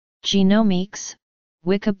Genomics,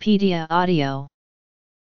 Wikipedia audio.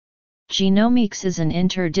 Genomics is an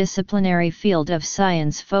interdisciplinary field of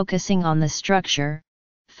science focusing on the structure,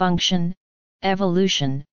 function,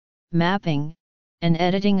 evolution, mapping, and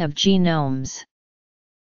editing of genomes.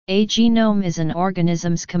 A genome is an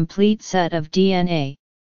organism's complete set of DNA,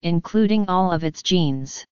 including all of its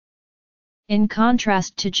genes. In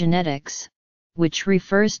contrast to genetics, which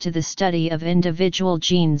refers to the study of individual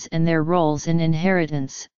genes and their roles in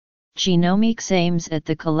inheritance, genomics aims at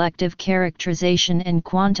the collective characterization and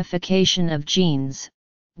quantification of genes,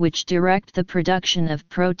 which direct the production of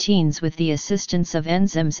proteins with the assistance of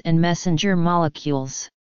enzymes and messenger molecules.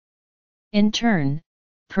 In turn,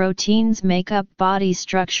 proteins make up body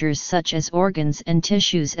structures such as organs and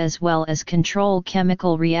tissues, as well as control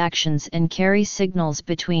chemical reactions and carry signals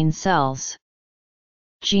between cells.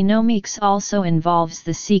 Genomics also involves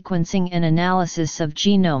the sequencing and analysis of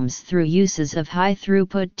genomes through uses of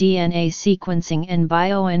high-throughput DNA sequencing and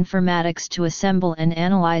bioinformatics to assemble and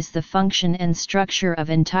analyze the function and structure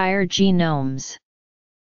of entire genomes.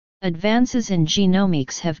 Advances in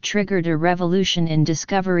genomics have triggered a revolution in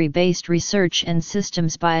discovery-based research and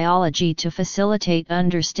systems biology to facilitate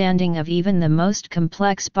understanding of even the most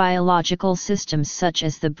complex biological systems such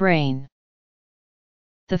as the brain.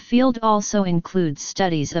 The field also includes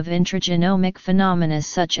studies of intragenomic phenomena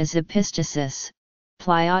such as epistasis,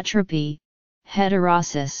 pleiotropy,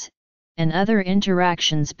 heterosis, and other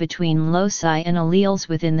interactions between loci and alleles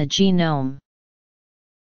within the genome.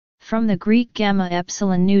 From the Greek gamma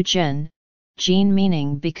epsilon nu gen, gene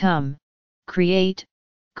meaning become, create,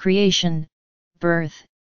 creation, birth,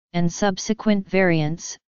 and subsequent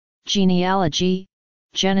variants, genealogy,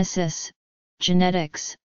 genesis,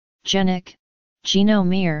 genetics, genic,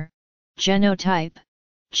 genomere, genotype,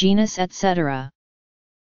 genus etc.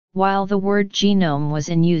 While the word genome was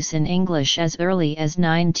in use in English as early as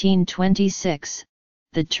 1926,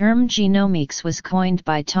 the term genomics was coined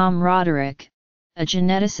by Tom Roderick, a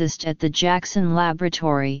geneticist at the Jackson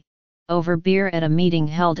Laboratory, over beer at a meeting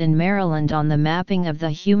held in Maryland on the mapping of the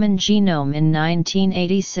human genome in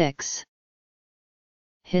 1986.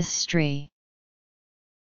 History.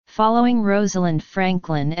 Following Rosalind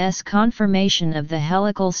Franklin's confirmation of the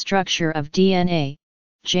helical structure of DNA,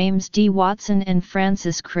 James D. Watson and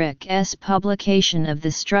Francis Crick's publication of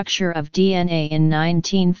the structure of DNA in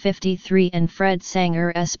 1953 and Fred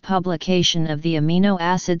Sanger's publication of the amino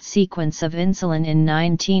acid sequence of insulin in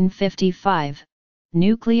 1955,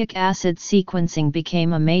 nucleic acid sequencing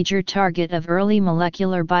became a major target of early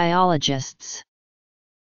molecular biologists.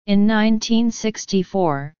 In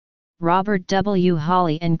 1964, Robert W.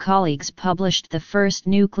 Hawley and colleagues published the first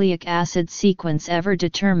nucleic acid sequence ever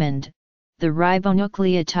determined, the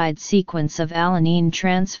ribonucleotide sequence of alanine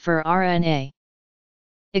transfer RNA.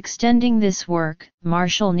 Extending this work,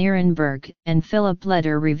 Marshall Nierenberg and Philip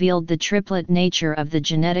Leder revealed the triplet nature of the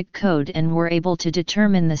genetic code and were able to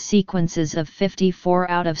determine the sequences of 54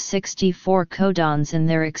 out of 64 codons in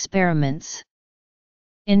their experiments.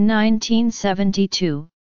 In 1972,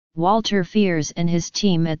 Walter Fiers and his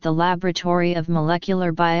team at the Laboratory of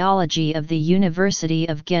Molecular Biology of the University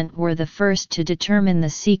of Ghent were the first to determine the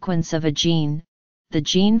sequence of a gene, the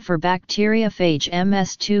gene for bacteriophage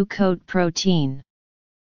MS2 coat protein.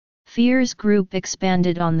 Fiers' group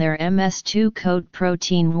expanded on their MS2 coat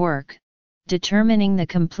protein work, determining the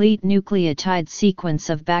complete nucleotide sequence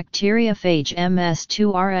of bacteriophage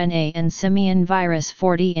MS2 RNA and simian virus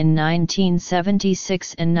 40 in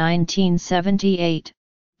 1976 and 1978.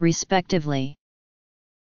 Respectively.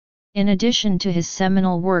 In addition to his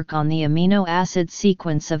seminal work on the amino acid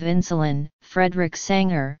sequence of insulin, Frederick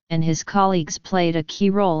Sanger and his colleagues played a key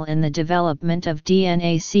role in the development of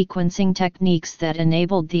DNA sequencing techniques that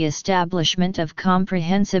enabled the establishment of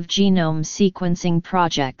comprehensive genome sequencing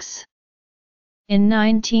projects. In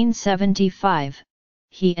 1975,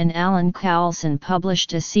 he and Alan Cowlson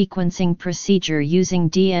published a sequencing procedure using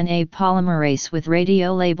DNA polymerase with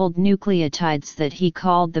radiolabeled nucleotides that he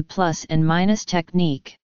called the plus and minus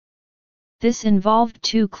technique. This involved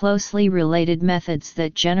two closely related methods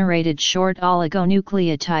that generated short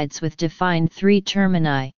oligonucleotides with defined three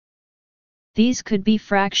termini. These could be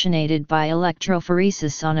fractionated by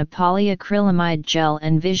electrophoresis on a polyacrylamide gel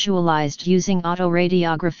and visualized using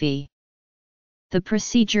autoradiography. The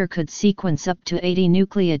procedure could sequence up to 80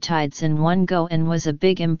 nucleotides in one go and was a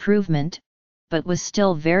big improvement, but was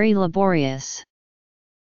still very laborious.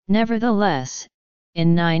 Nevertheless,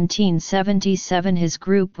 in 1977 his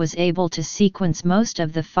group was able to sequence most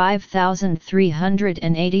of the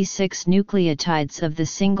 5,386 nucleotides of the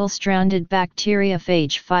single-stranded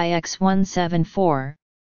bacteriophage Phi-X174,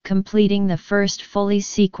 completing the first fully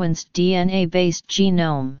sequenced DNA-based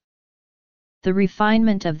genome. The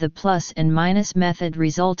refinement of the plus and minus method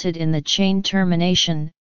resulted in the chain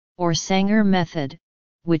termination, or Sanger method,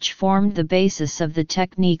 which formed the basis of the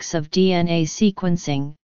techniques of DNA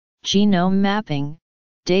sequencing, genome mapping,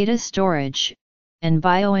 data storage, and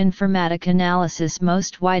bioinformatic analysis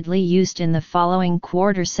most widely used in the following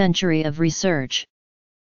quarter-century of research.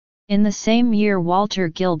 In the same year, Walter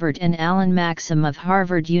Gilbert and Alan Maxam of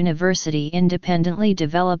Harvard University independently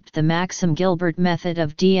developed the Maxam-Gilbert method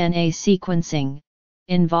of DNA sequencing,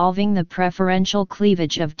 involving the preferential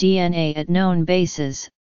cleavage of DNA at known bases,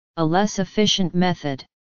 a less efficient method.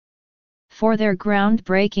 For their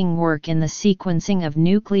groundbreaking work in the sequencing of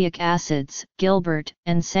nucleic acids, Gilbert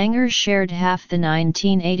and Sanger shared half the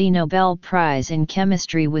 1980 Nobel Prize in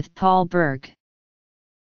Chemistry with Paul Berg.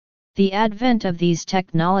 The advent of these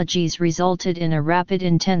technologies resulted in a rapid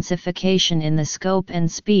intensification in the scope and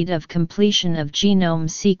speed of completion of genome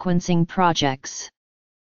sequencing projects.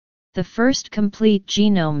 The first complete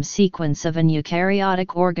genome sequence of an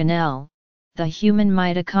eukaryotic organelle, the human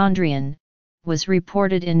mitochondrion, was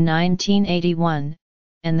reported in 1981,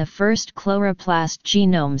 and the first chloroplast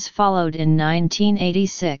genomes followed in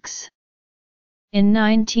 1986. In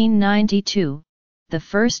 1992, the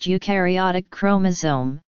first eukaryotic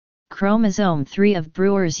chromosome, chromosome 3 of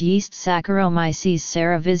Brewer's yeast Saccharomyces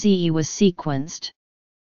cerevisiae, was sequenced.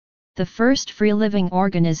 The first free-living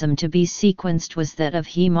organism to be sequenced was that of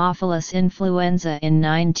Haemophilus influenza in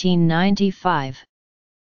 1995.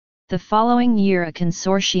 The following year, a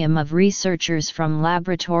consortium of researchers from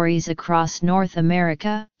laboratories across North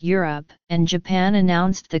America, Europe, and Japan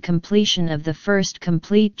announced the completion of the first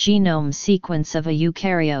complete genome sequence of a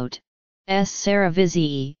eukaryote, S.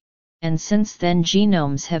 cerevisiae, and since then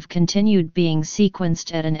genomes have continued being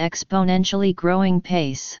sequenced at an exponentially growing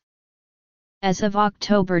pace. As of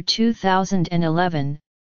October 2011,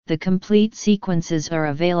 the complete sequences are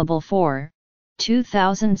available for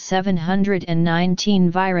 2,719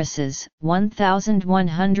 viruses,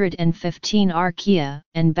 1,115 archaea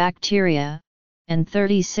and bacteria, and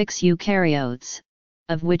 36 eukaryotes,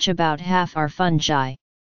 of which about half are fungi.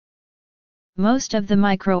 Most of the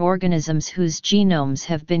microorganisms whose genomes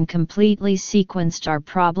have been completely sequenced are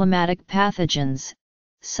problematic pathogens,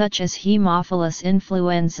 such as Haemophilus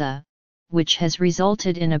influenza, which has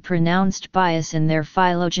resulted in a pronounced bias in their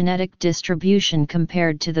phylogenetic distribution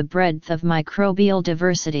compared to the breadth of microbial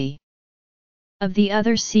diversity. Of the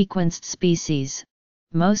other sequenced species,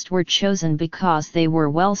 most were chosen because they were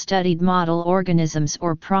well-studied model organisms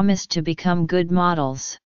or promised to become good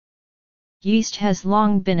models. Yeast has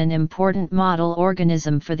long been an important model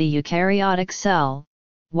organism for the eukaryotic cell,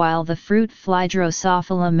 while the fruit fly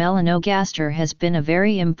Drosophila melanogaster has been a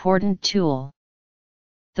very important tool.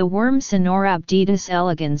 The worm Sinorhabditis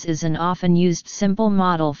elegans is an often used simple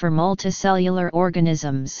model for multicellular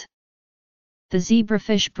organisms. The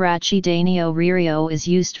zebrafish Brachydanio ririo is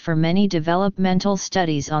used for many developmental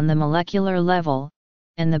studies on the molecular level,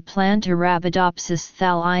 and the plant Arabidopsis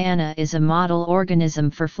thaliana is a model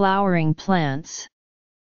organism for flowering plants.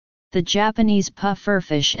 The Japanese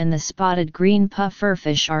pufferfish and the spotted green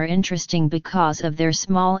pufferfish are interesting because of their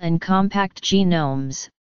small and compact genomes,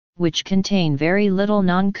 which contain very little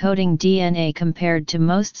non-coding DNA compared to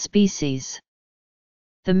most species.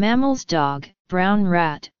 The mammals dog, brown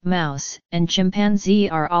rat, mouse, and chimpanzee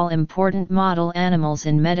are all important model animals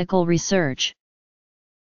in medical research.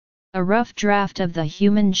 A rough draft of the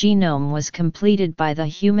human genome was completed by the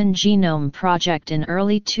Human Genome Project in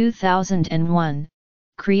early 2001,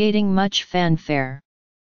 creating much fanfare.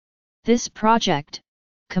 This project,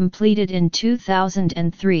 completed in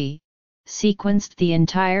 2003, sequenced the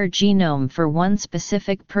entire genome for one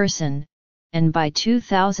specific person, and by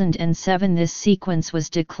 2007 this sequence was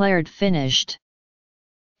declared finished.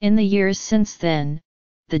 In the years since then,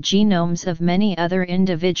 the genomes of many other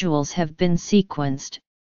individuals have been sequenced,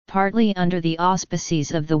 partly under the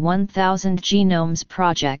auspices of the 1000 Genomes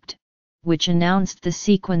Project, which announced the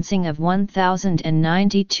sequencing of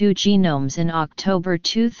 1092 genomes in October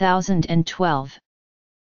 2012.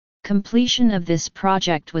 Completion of this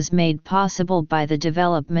project was made possible by the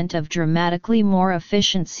development of dramatically more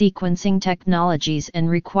efficient sequencing technologies and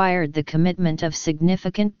required the commitment of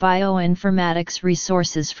significant bioinformatics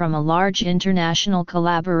resources from a large international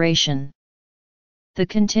collaboration. The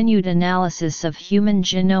continued analysis of human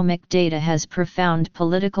genomic data has profound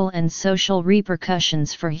political and social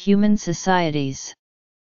repercussions for human societies.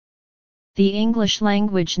 The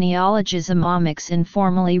English-language neologism omics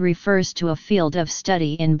informally refers to a field of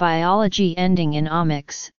study in biology ending in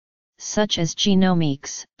omics, such as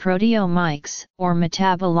genomics, proteomics, or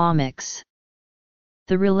metabolomics.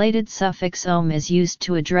 The related suffix -ome is used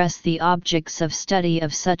to address the objects of study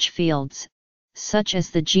of such fields, such as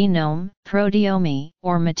the genome, proteome,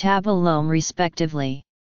 or metabolome respectively.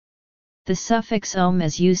 The suffix -ome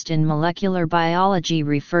as used in molecular biology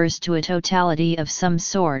refers to a totality of some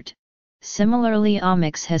sort. Similarly,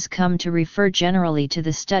 omics has come to refer generally to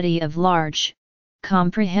the study of large,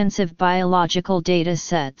 comprehensive biological data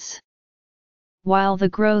sets. While the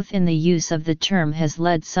growth in the use of the term has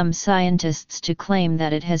led some scientists to claim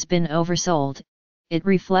that it has been oversold, it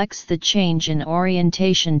reflects the change in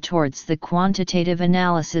orientation towards the quantitative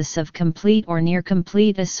analysis of complete or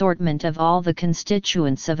near-complete assortment of all the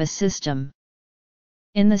constituents of a system.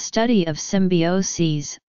 In the study of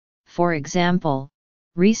symbioses, for example,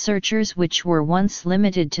 researchers which were once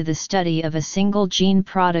limited to the study of a single gene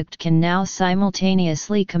product can now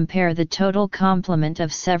simultaneously compare the total complement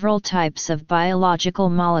of several types of biological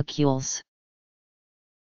molecules.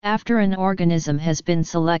 After an organism has been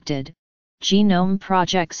selected, genome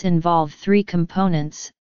projects involve three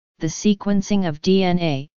components: the sequencing of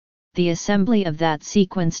DNA, the assembly of that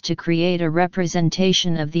sequence to create a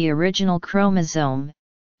representation of the original chromosome,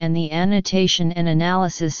 and the annotation and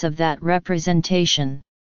analysis of that representation.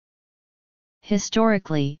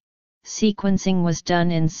 Historically, sequencing was done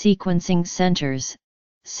in sequencing centers,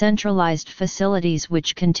 centralized facilities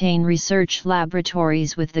which contain research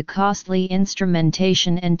laboratories with the costly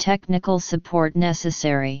instrumentation and technical support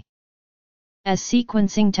necessary. As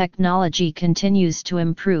sequencing technology continues to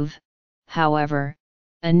improve, however,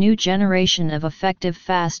 a new generation of effective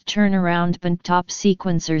fast turnaround benchtop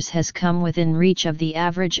sequencers has come within reach of the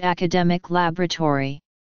average academic laboratory.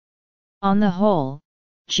 On the whole,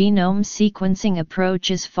 genome sequencing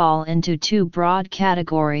approaches fall into two broad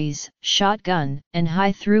categories: shotgun and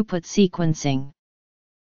high-throughput sequencing.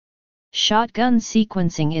 Shotgun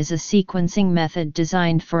sequencing is a sequencing method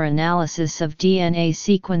designed for analysis of DNA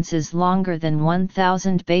sequences longer than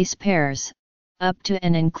 1,000 base pairs, up to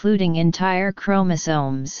and including entire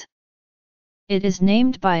chromosomes. It is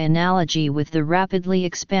named by analogy with the rapidly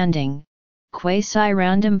expanding,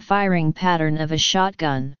 quasi-random firing pattern of a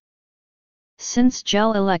shotgun. Since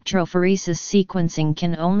gel electrophoresis sequencing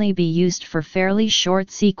can only be used for fairly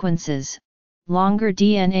short sequences, longer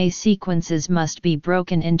DNA sequences must be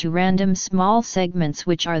broken into random small segments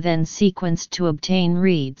which are then sequenced to obtain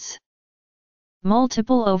reads.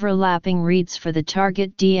 Multiple overlapping reads for the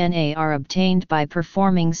target DNA are obtained by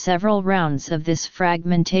performing several rounds of this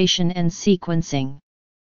fragmentation and sequencing.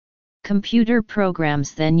 Computer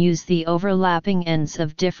programs then use the overlapping ends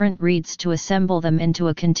of different reads to assemble them into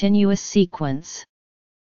a continuous sequence.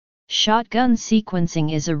 Shotgun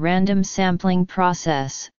sequencing is a random sampling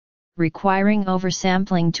process, requiring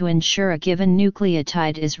oversampling to ensure a given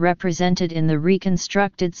nucleotide is represented in the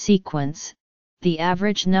reconstructed sequence. The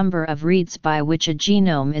average number of reads by which a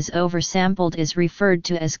genome is oversampled is referred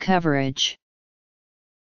to as coverage.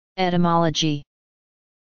 Etymology.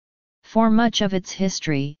 For much of its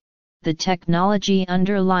history, the technology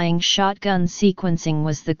underlying shotgun sequencing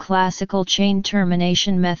was the classical chain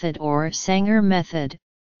termination method or Sanger method,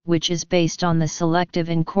 which is based on the selective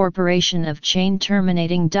incorporation of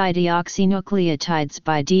chain-terminating dideoxynucleotides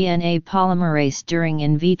by DNA polymerase during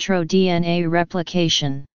in vitro DNA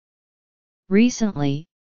replication. Recently,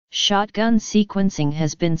 shotgun sequencing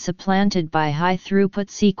has been supplanted by high-throughput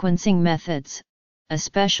sequencing methods,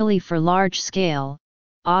 especially for large-scale,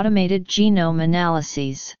 automated genome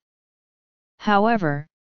analyses. However,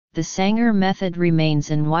 the Sanger method remains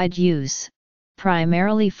in wide use,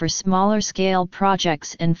 primarily for smaller-scale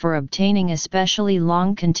projects and for obtaining especially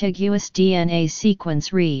long contiguous DNA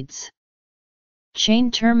sequence reads.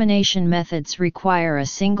 Chain termination methods require a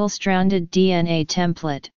single-stranded DNA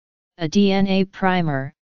template, a DNA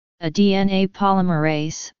primer, a DNA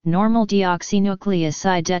polymerase, normal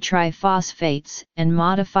deoxynucleoside tetriphosphates, and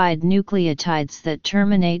modified nucleotides that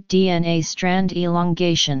terminate DNA strand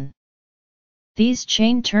elongation. These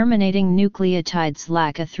chain-terminating nucleotides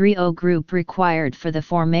lack a 3O group required for the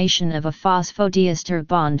formation of a phosphodiester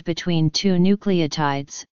bond between two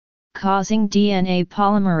nucleotides, causing DNA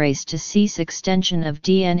polymerase to cease extension of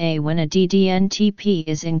DNA when a ddNTP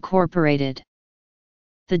is incorporated.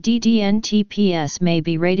 The ddNTPs may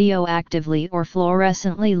be radioactively or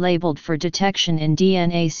fluorescently labeled for detection in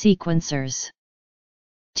DNA sequencers.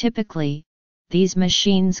 Typically, these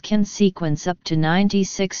machines can sequence up to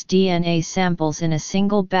 96 DNA samples in a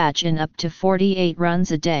single batch in up to 48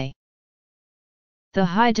 runs a day. The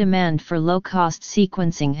high demand for low-cost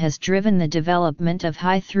sequencing has driven the development of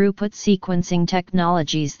high-throughput sequencing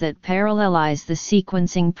technologies that parallelize the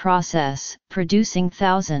sequencing process, producing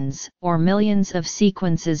thousands or millions of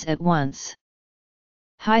sequences at once.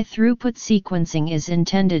 High-throughput sequencing is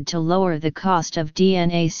intended to lower the cost of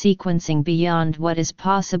DNA sequencing beyond what is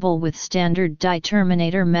possible with standard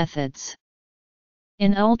determinator methods.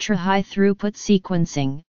 In ultra-high throughput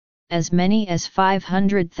sequencing, as many as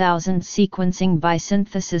 500,000 sequencing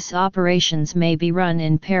bisynthesis operations may be run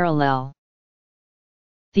in parallel.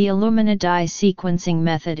 The Illumina dye sequencing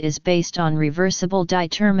method is based on reversible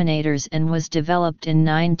determinators and was developed in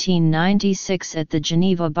 1996 at the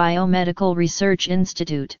Geneva Biomedical Research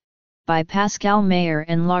Institute, by Pascal Mayer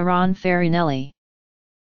and Laurent Farinelli.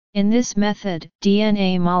 In this method,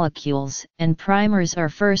 DNA molecules and primers are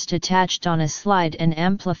first attached on a slide and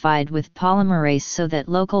amplified with polymerase so that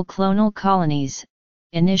local clonal colonies,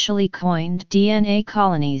 initially coined DNA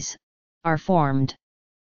colonies, are formed.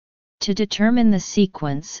 To determine the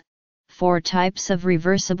sequence, 4 types of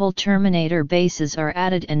reversible terminator bases are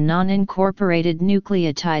added and non-incorporated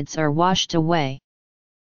nucleotides are washed away.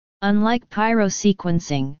 Unlike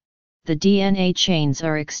pyrosequencing, the DNA chains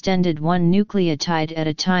are extended 1 nucleotide at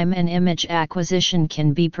a time and image acquisition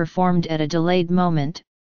can be performed at a delayed moment,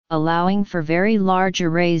 allowing for very large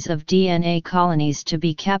arrays of DNA colonies to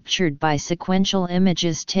be captured by sequential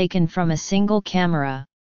images taken from a single camera.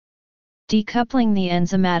 Decoupling the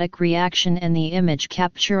enzymatic reaction and the image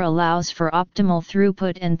capture allows for optimal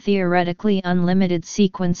throughput and theoretically unlimited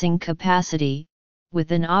sequencing capacity.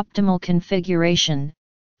 With an optimal configuration,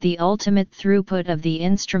 the ultimate throughput of the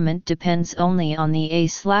instrument depends only on the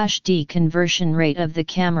A/D conversion rate of the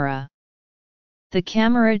camera. The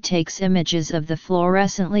camera takes images of the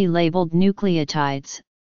fluorescently labeled nucleotides,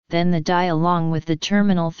 then the dye along with the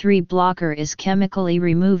terminal 3 blocker is chemically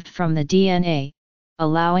removed from the DNA,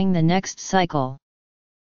 allowing the next cycle.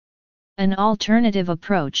 An alternative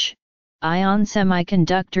approach, ion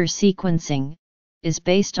semiconductor sequencing, is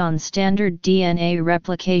based on standard DNA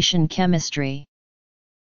replication chemistry.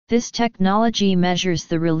 This technology measures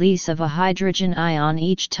the release of a hydrogen ion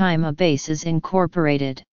each time a base is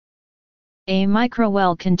incorporated. A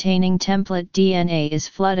microwell containing template DNA is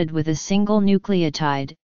flooded with a single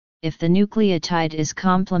nucleotide. If the nucleotide is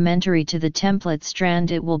complementary to the template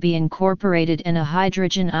strand, it will be incorporated and a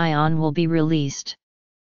hydrogen ion will be released.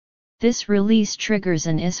 This release triggers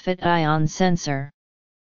an ISFET ion sensor.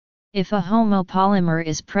 If a homopolymer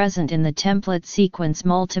is present in the template sequence,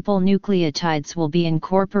 multiple nucleotides will be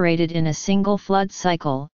incorporated in a single flood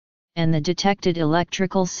cycle, and the detected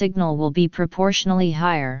electrical signal will be proportionally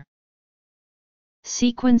higher.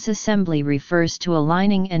 Sequence assembly refers to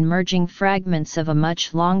aligning and merging fragments of a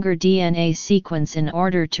much longer DNA sequence in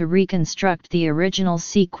order to reconstruct the original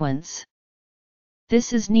sequence.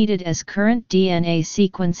 This is needed as current DNA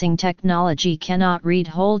sequencing technology cannot read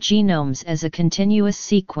whole genomes as a continuous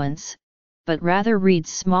sequence, but rather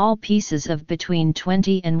reads small pieces of between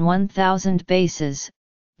 20 and 1000 bases,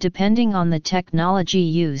 depending on the technology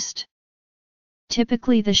used.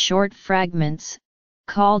 Typically, the short fragments,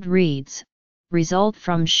 called reads, result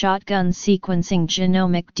from shotgun sequencing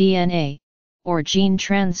genomic DNA, or gene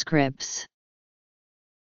transcripts.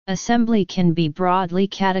 Assembly can be broadly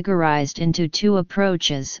categorized into 2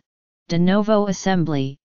 approaches: de novo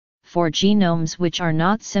assembly, for genomes which are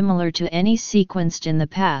not similar to any sequenced in the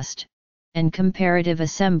past, and comparative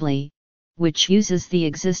assembly, which uses the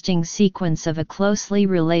existing sequence of a closely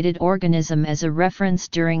related organism as a reference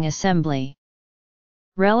during assembly.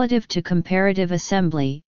 Relative to comparative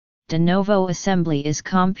assembly, de novo assembly is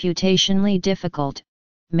computationally difficult,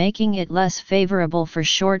 making it less favorable for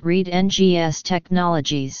short-read NGS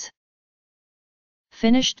technologies.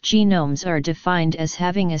 Finished genomes are defined as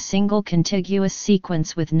having a single contiguous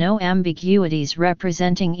sequence with no ambiguities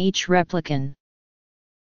representing each replicon.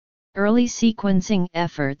 Early sequencing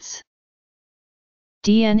efforts.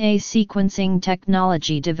 DNA sequencing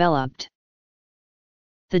technology developed.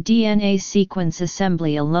 The DNA sequence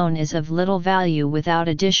assembly alone is of little value without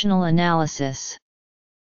additional analysis.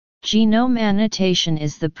 Genome annotation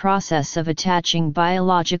is the process of attaching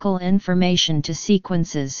biological information to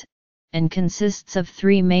sequences, and consists of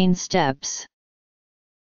 3 main steps.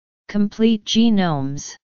 Complete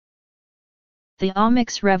genomes. The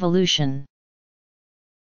omics revolution.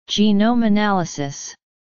 Genome analysis.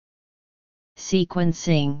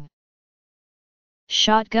 Sequencing.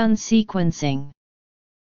 Shotgun sequencing.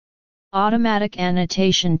 Automatic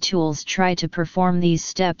annotation tools try to perform these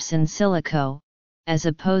steps in silico, as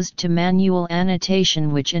opposed to manual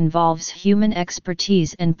annotation, which involves human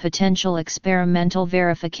expertise and potential experimental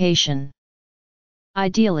verification.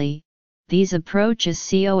 Ideally, these approaches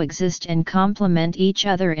coexist and complement each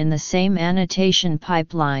other in the same annotation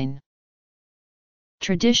pipeline.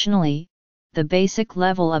 Traditionally, the basic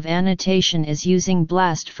level of annotation is using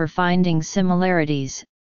BLAST for finding similarities,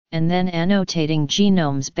 and then annotating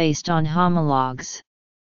genomes based on homologs.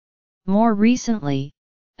 More recently,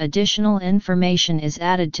 additional information is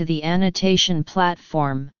added to the annotation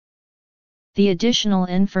platform. The additional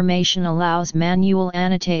information allows manual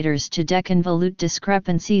annotators to deconvolute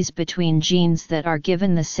discrepancies between genes that are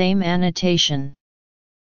given the same annotation.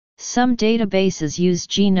 Some databases use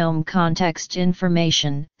genome context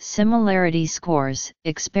information, similarity scores,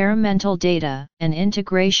 experimental data, and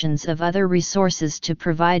integrations of other resources to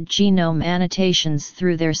provide genome annotations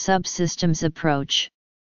through their subsystems approach.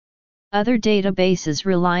 Other databases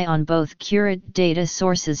rely on both curated data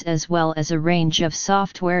sources as well as a range of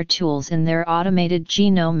software tools in their automated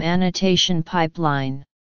genome annotation pipeline.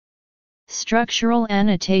 Structural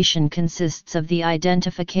annotation consists of the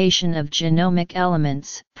identification of genomic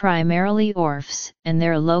elements, primarily ORFs, and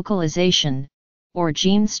their localization, or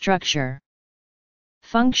gene structure.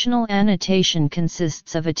 Functional annotation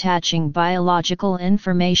consists of attaching biological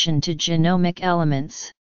information to genomic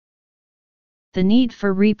elements. The need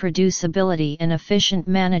for reproducibility and efficient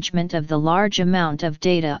management of the large amount of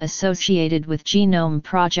data associated with genome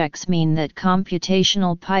projects mean that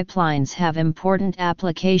computational pipelines have important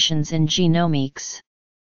applications in genomics.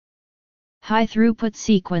 High-throughput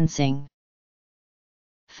sequencing.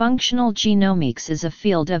 Functional genomics is a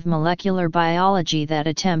field of molecular biology that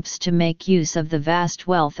attempts to make use of the vast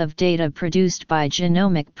wealth of data produced by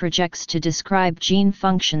genomic projects to describe gene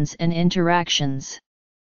functions and interactions.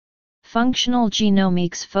 Functional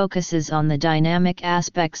genomics focuses on the dynamic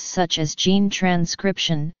aspects such as gene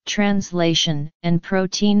transcription, translation, and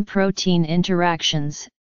protein-protein interactions,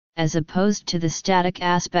 as opposed to the static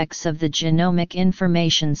aspects of the genomic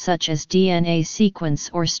information such as DNA sequence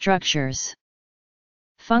or structures.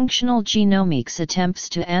 Functional genomics attempts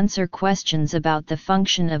to answer questions about the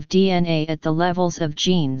function of DNA at the levels of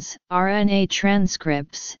genes, RNA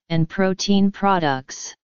transcripts, and protein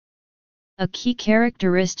products. A key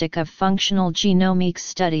characteristic of functional genomics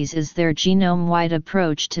studies is their genome-wide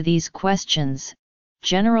approach to these questions,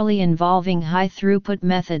 generally involving high-throughput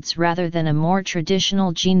methods rather than a more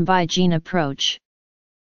traditional gene-by-gene approach.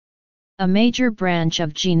 A major branch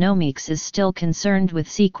of genomics is still concerned with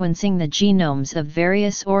sequencing the genomes of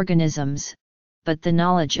various organisms, but the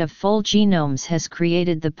knowledge of full genomes has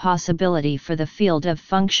created the possibility for the field of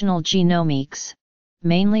functional genomics,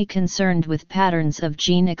 mainly concerned with patterns of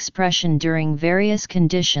gene expression during various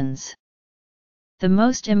conditions. The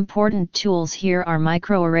most important tools here are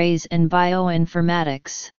microarrays and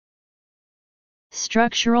bioinformatics.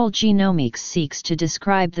 Structural genomics seeks to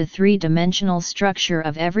describe the three-dimensional structure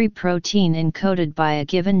of every protein encoded by a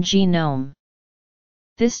given genome.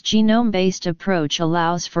 This genome-based approach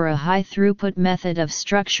allows for a high-throughput method of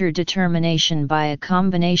structure determination by a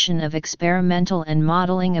combination of experimental and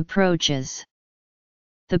modeling approaches.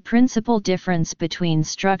 The principal difference between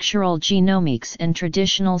structural genomics and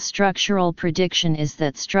traditional structural prediction is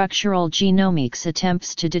that structural genomics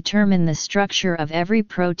attempts to determine the structure of every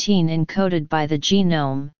protein encoded by the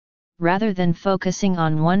genome, rather than focusing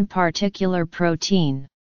on one particular protein.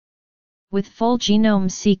 With full genome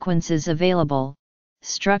sequences available,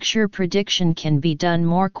 structure prediction can be done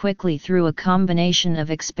more quickly through a combination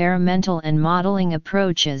of experimental and modeling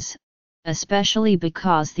approaches, especially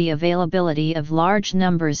because the availability of large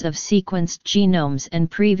numbers of sequenced genomes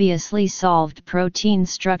and previously solved protein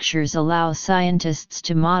structures allow scientists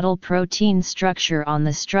to model protein structure on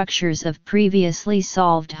the structures of previously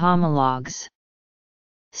solved homologs.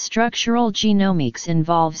 Structural genomics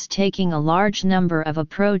involves taking a large number of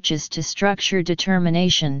approaches to structure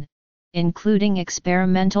determination, including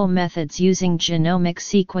experimental methods using genomic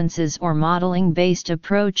sequences or modeling-based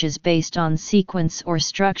approaches based on sequence or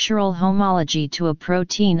structural homology to a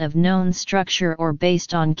protein of known structure or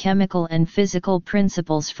based on chemical and physical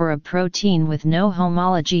principles for a protein with no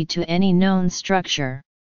homology to any known structure.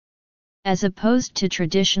 As opposed to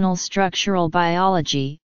traditional structural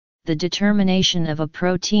biology, the determination of a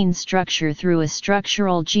protein structure through a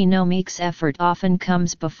structural genomics effort often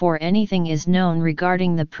comes before anything is known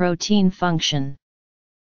regarding the protein function.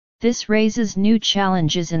 This raises new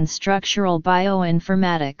challenges in structural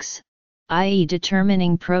bioinformatics, i.e.,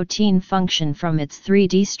 determining protein function from its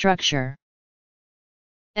 3D structure.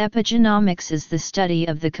 Epigenomics is the study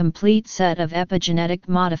of the complete set of epigenetic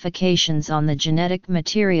modifications on the genetic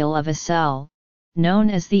material of a cell,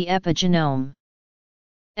 known as the epigenome.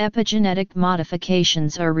 Epigenetic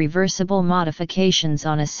modifications are reversible modifications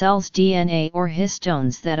on a cell's DNA or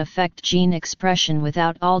histones that affect gene expression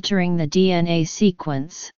without altering the DNA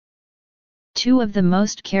sequence. Two of the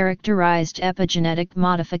most characterized epigenetic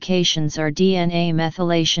modifications are DNA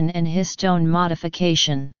methylation and histone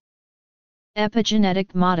modification.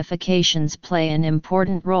 Epigenetic modifications play an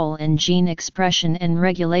important role in gene expression and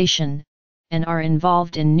regulation, and are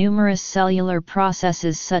involved in numerous cellular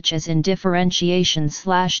processes such as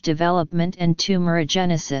indifferentiation/development and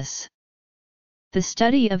tumorigenesis. The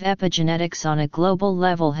study of epigenetics on a global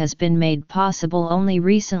level has been made possible only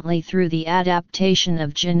recently through the adaptation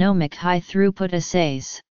of genomic high-throughput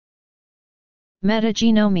assays.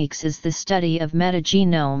 Metagenomics is the study of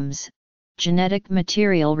metagenomes, genetic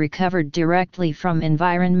material recovered directly from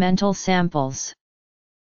environmental samples.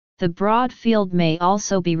 The broad field may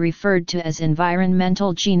also be referred to as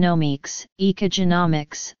environmental genomics,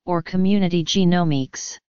 ecogenomics, or community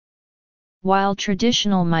genomics. While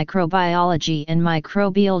traditional microbiology and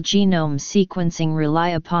microbial genome sequencing rely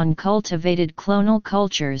upon cultivated clonal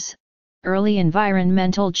cultures, early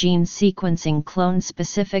environmental gene sequencing cloned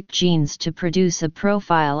specific genes to produce a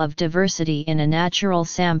profile of diversity in a natural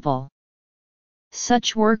sample.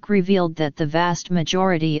 Such work revealed that the vast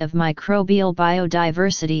majority of microbial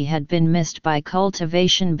biodiversity had been missed by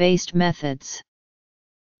cultivation-based methods.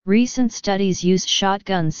 Recent studies use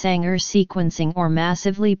shotgun Sanger sequencing or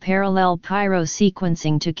massively parallel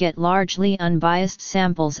pyrosequencing to get largely unbiased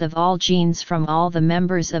samples of all genes from all the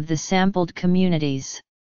members of the sampled communities.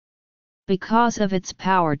 Because of its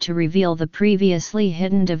power to reveal the previously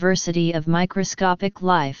hidden diversity of microscopic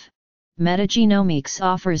life, metagenomics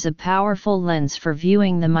offers a powerful lens for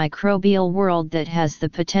viewing the microbial world that has the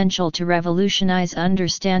potential to revolutionize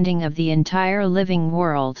understanding of the entire living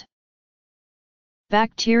world.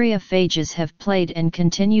 Bacteriophages have played and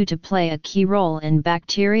continue to play a key role in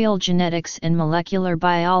bacterial genetics and molecular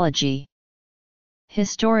biology.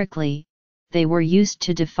 Historically, they were used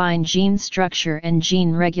to define gene structure and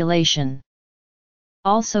gene regulation.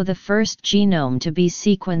 Also, the first genome to be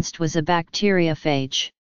sequenced was a bacteriophage.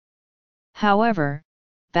 However,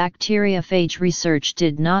 bacteriophage research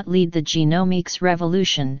did not lead the genomics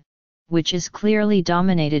revolution, which is clearly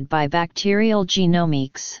dominated by bacterial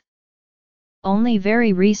genomics. Only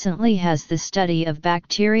very recently has the study of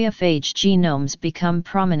bacteriophage genomes become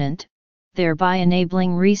prominent, thereby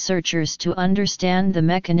enabling researchers to understand the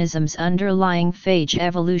mechanisms underlying phage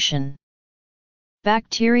evolution.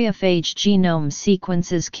 Bacteriophage genome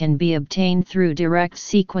sequences can be obtained through direct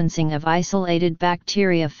sequencing of isolated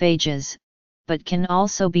bacteriophages, but can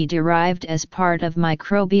also be derived as part of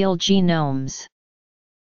microbial genomes.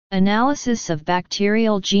 Analysis of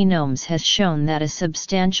bacterial genomes has shown that a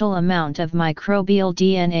substantial amount of microbial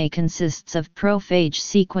DNA consists of prophage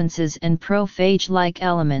sequences and prophage-like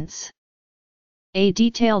elements. A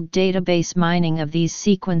detailed database mining of these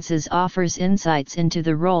sequences offers insights into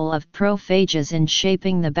the role of prophages in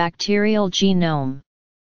shaping the bacterial genome.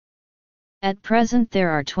 At present there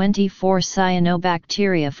are 24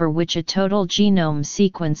 cyanobacteria for which a total genome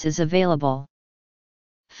sequence is available.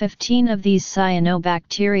 15 of these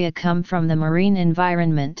cyanobacteria come from the marine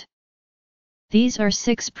environment. These are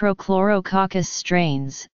 6 Prochlorococcus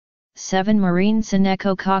strains, 7 marine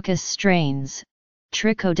Synechococcus strains,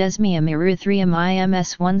 Trichodesmium erythraeum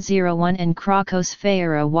IMS101 and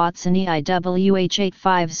Crocosphera watsoni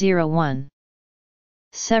IWH8501.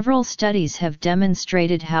 Several studies have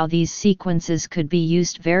demonstrated how these sequences could be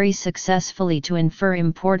used very successfully to infer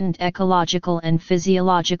important ecological and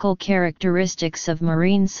physiological characteristics of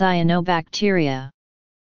marine cyanobacteria.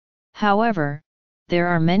 However, there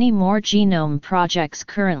are many more genome projects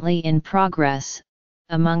currently in progress.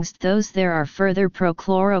 Amongst those there are further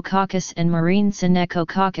Prochlorococcus and marine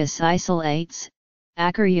Synechococcus isolates,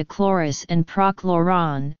 Acaryochlorus and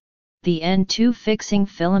Prochloron, the N2 fixing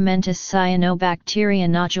filamentous Cyanobacteria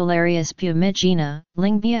nodularius pumigena,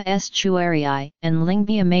 Lingmia estuarii, and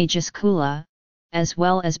Lingmia majuscula, as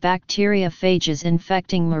well as bacteriophages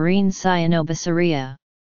infecting marine Cyanobacteria.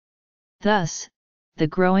 Thus, the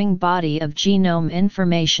growing body of genome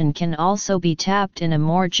information can also be tapped in a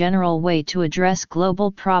more general way to address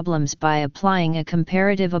global problems by applying a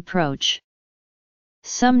comparative approach.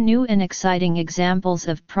 Some new and exciting examples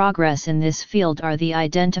of progress in this field are the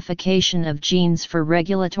identification of genes for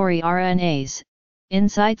regulatory RNAs,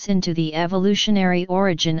 insights into the evolutionary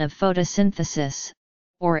origin of photosynthesis,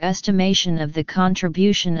 or estimation of the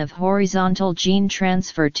contribution of horizontal gene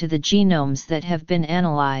transfer to the genomes that have been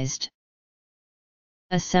analyzed.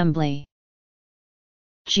 Assembly.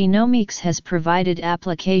 Genomics has provided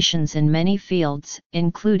applications in many fields,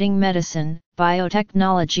 including medicine,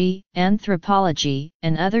 biotechnology, anthropology,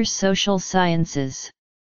 and other social sciences.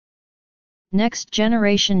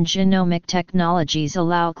 Next-generation genomic technologies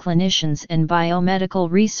allow clinicians and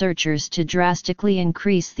biomedical researchers to drastically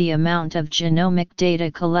increase the amount of genomic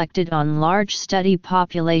data collected on large study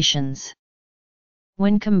populations.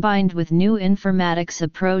 When combined with new informatics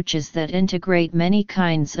approaches that integrate many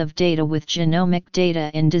kinds of data with genomic data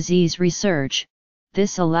in disease research,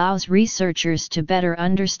 this allows researchers to better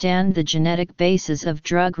understand the genetic basis of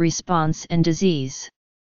drug response and disease.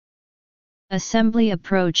 Assembly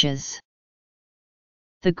approaches.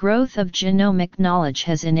 The growth of genomic knowledge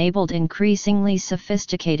has enabled increasingly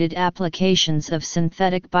sophisticated applications of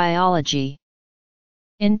synthetic biology.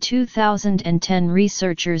 In 2010,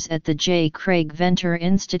 researchers at the J. Craig Venter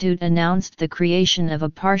Institute announced the creation of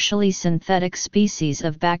a partially synthetic species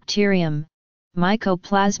of bacterium,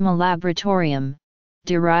 Mycoplasma laboratorium,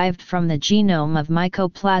 derived from the genome of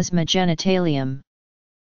Mycoplasma genitalium.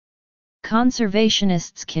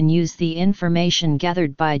 Conservationists can use the information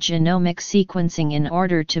gathered by genomic sequencing in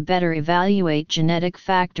order to better evaluate genetic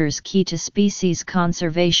factors key to species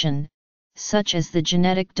conservation, such as the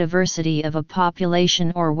genetic diversity of a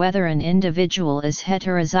population or whether an individual is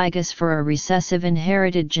heterozygous for a recessive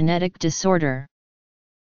inherited genetic disorder.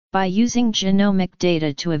 By using genomic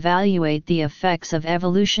data to evaluate the effects of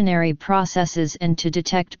evolutionary processes and to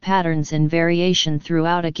detect patterns in variation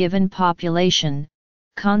throughout a given population,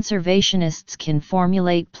 conservationists can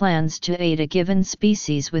formulate plans to aid a given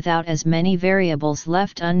species without as many variables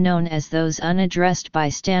left unknown as those unaddressed by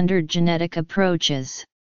standard genetic approaches.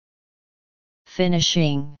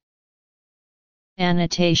 Finishing.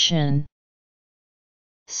 Annotation.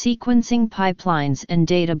 Sequencing pipelines and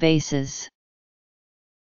databases.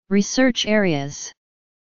 Research areas.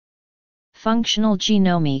 Functional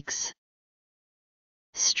genomics,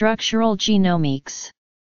 structural genomics,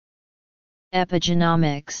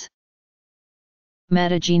 epigenomics,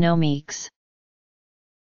 metagenomics,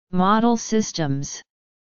 model systems,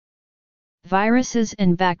 viruses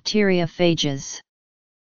and bacteriophages,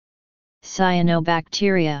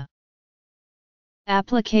 cyanobacteria.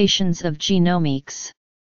 Applications of genomics.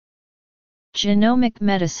 Genomic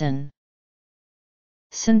medicine,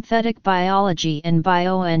 synthetic biology and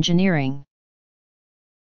bioengineering,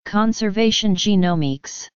 conservation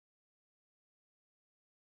genomics.